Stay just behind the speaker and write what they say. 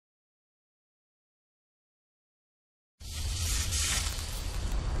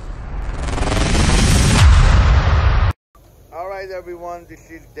right, everyone. This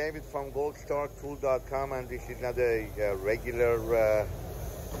is David from GoldstarTool.com, and this is not a regular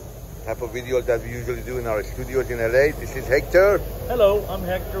type of video that we usually do in our studios in LA. This is Hector. Hello, I'm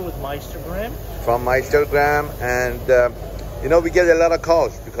Hector with Meistergram. From Meistergram, and you know, we get a lot of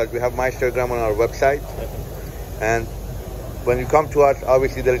calls because we have Meistergram on our website. And when you come to us,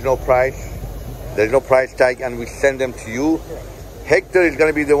 obviously there is no price. There is no price tag, and we send them to you. Correct. Hector is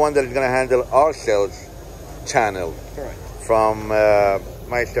going to be the one that is going to handle our sales channel. Correct. From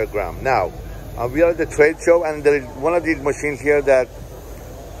Meistergram. Now, we are at the trade show, and there is one of these machines here that,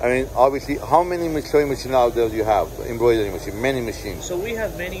 I mean, obviously, how many sewing machines out there do you have? Embroidery machine, many machines. So we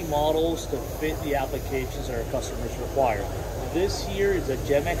have many models to fit the applications that our customers require. This here is a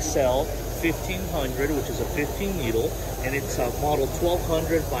Gem XL 1500, which is a 15 needle, and it's a model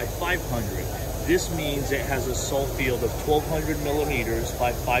 1200 by 500. This means it has a sew field of 1200 millimeters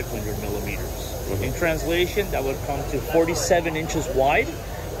by 500 millimeters. In translation, that would come to 47 inches wide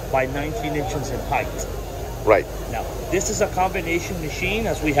by 19 inches in height. Right. Now, this is a combination machine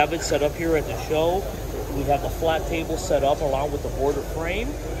as we have it set up here at the show. We have the flat table set up along with the border frame,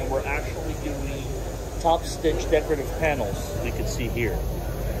 and we're actually doing top stitch decorative panels you can see here.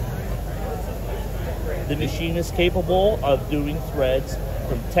 The machine is capable of doing threads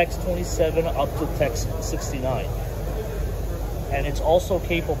from text 27 up to text 69. And it's also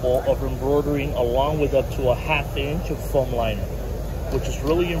capable of embroidering along with up to a ½ inch of foam liner, which is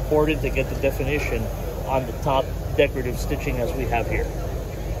really important to get the definition on the top decorative stitching as we have here.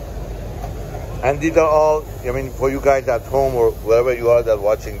 And these are all, I mean, for you guys at home or wherever you are that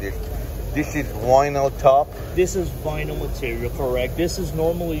watching this, this is vinyl top? This is vinyl material, correct. This is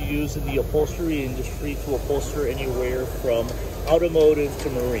normally used in the upholstery industry to upholster anywhere from automotive to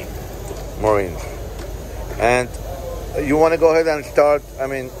marine. Marines. And you want to go ahead and start, I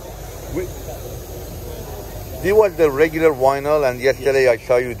mean, this was the regular vinyl, and yesterday I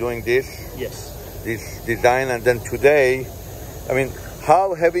saw you doing this. Yes. This design, and then today, I mean,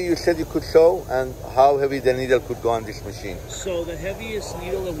 how heavy you said you could sew, and how heavy the needle could go on this machine? So the heaviest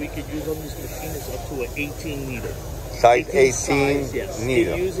needle that we could use on this machine is up to an 18 needle. Size 18 size, yes.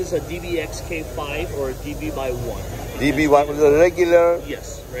 needle. It uses a DBXK5 or a DB by 1. DB1 with a regular,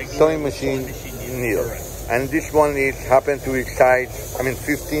 yes, regular sewing machine needle. Correct. And this one is happen to be size, I mean,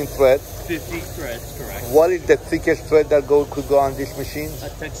 15 threads. 50 threads, correct. What is the thickest thread that could go on this machine? A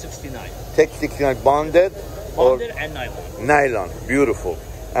Tech 69. Tech 69 bonded? Bonded and nylon. Nylon, beautiful.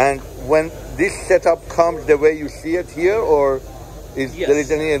 And when this setup comes the way you see it here, or is there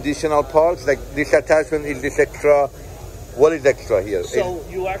is any additional parts? Like this attachment, is this extra? What is extra here? So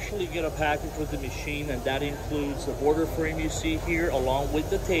you actually get a package with the machine, and that includes the border frame you see here along with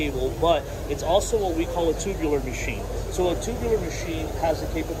the table, but it's also what we call a tubular machine. So a tubular machine has the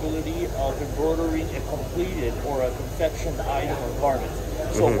capability of embroidering a completed or a confectioned item or garment.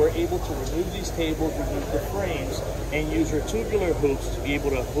 So we're able to remove these tables, remove the frames, and use our tubular hoops to be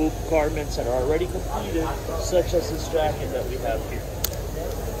able to hoop garments that are already completed, such as this jacket that we have here.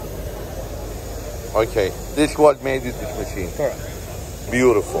 Okay, this is what made it this machine. Correct.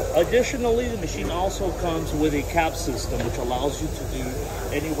 Beautiful. Additionally, the machine also comes with a cap system, which allows you to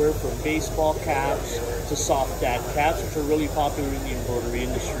do anywhere from baseball caps to soft dad caps, which are really popular in the embroidery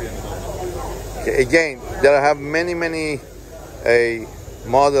industry at the moment. Okay, again, there have many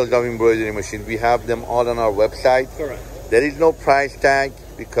models of embroidery machine. We have them all on our website. Correct. There is no price tag,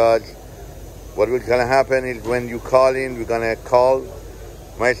 because what is going to happen is when you call in, we're going to call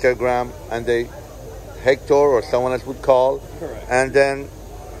Meistergram, and Hector or someone else would call. Correct. And then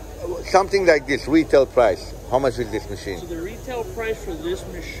something like this, retail price. How much is this machine? So the retail price for this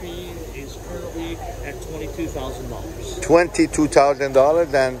machine is currently at $22,000.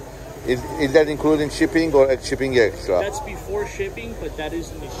 $22,000, and is that including shipping or shipping extra? That's before shipping, but that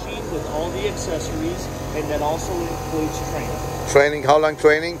is the machine with all the accessories, and that also includes training. Training, how long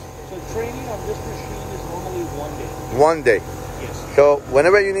training? So training on this machine is normally 1 day. 1 day. Yes. So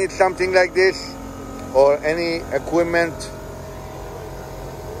whenever you need something like this, or any equipment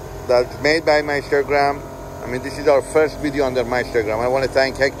that's made by Meistergram, I mean, this is our first video under Meistergram. I want to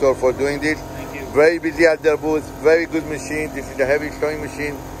thank Hector for doing this. Thank you. Very busy at their booth, very good machine. This is a heavy sewing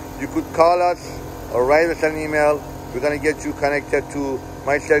machine. You could call us or write us an email. We're going to get you connected to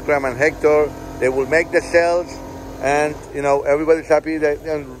Meistergram and Hector. They will make the sales, and you know, everybody's happy. They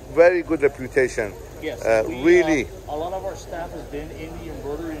have very good reputation. Yes, really. A lot of our staff has been in the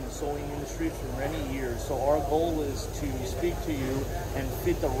embroidery and sewing industry for many years, so our goal is to speak to you and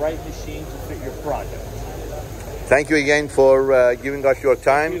fit the right machine to fit your project. Thank you again for giving us your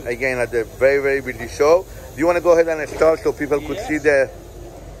time, again at the very busy show. Do you want to go ahead and start so people could see the...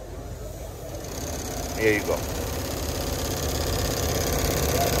 Here you go.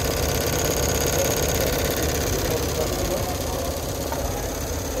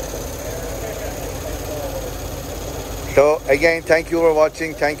 So again, thank you for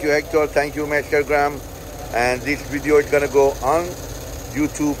watching. Thank you, Hector. Thank you, Meistergram. And this video is gonna go on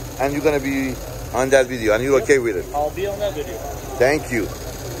YouTube, and you're gonna be on that video, and you're okay with it. I'll be on that video. Thank you.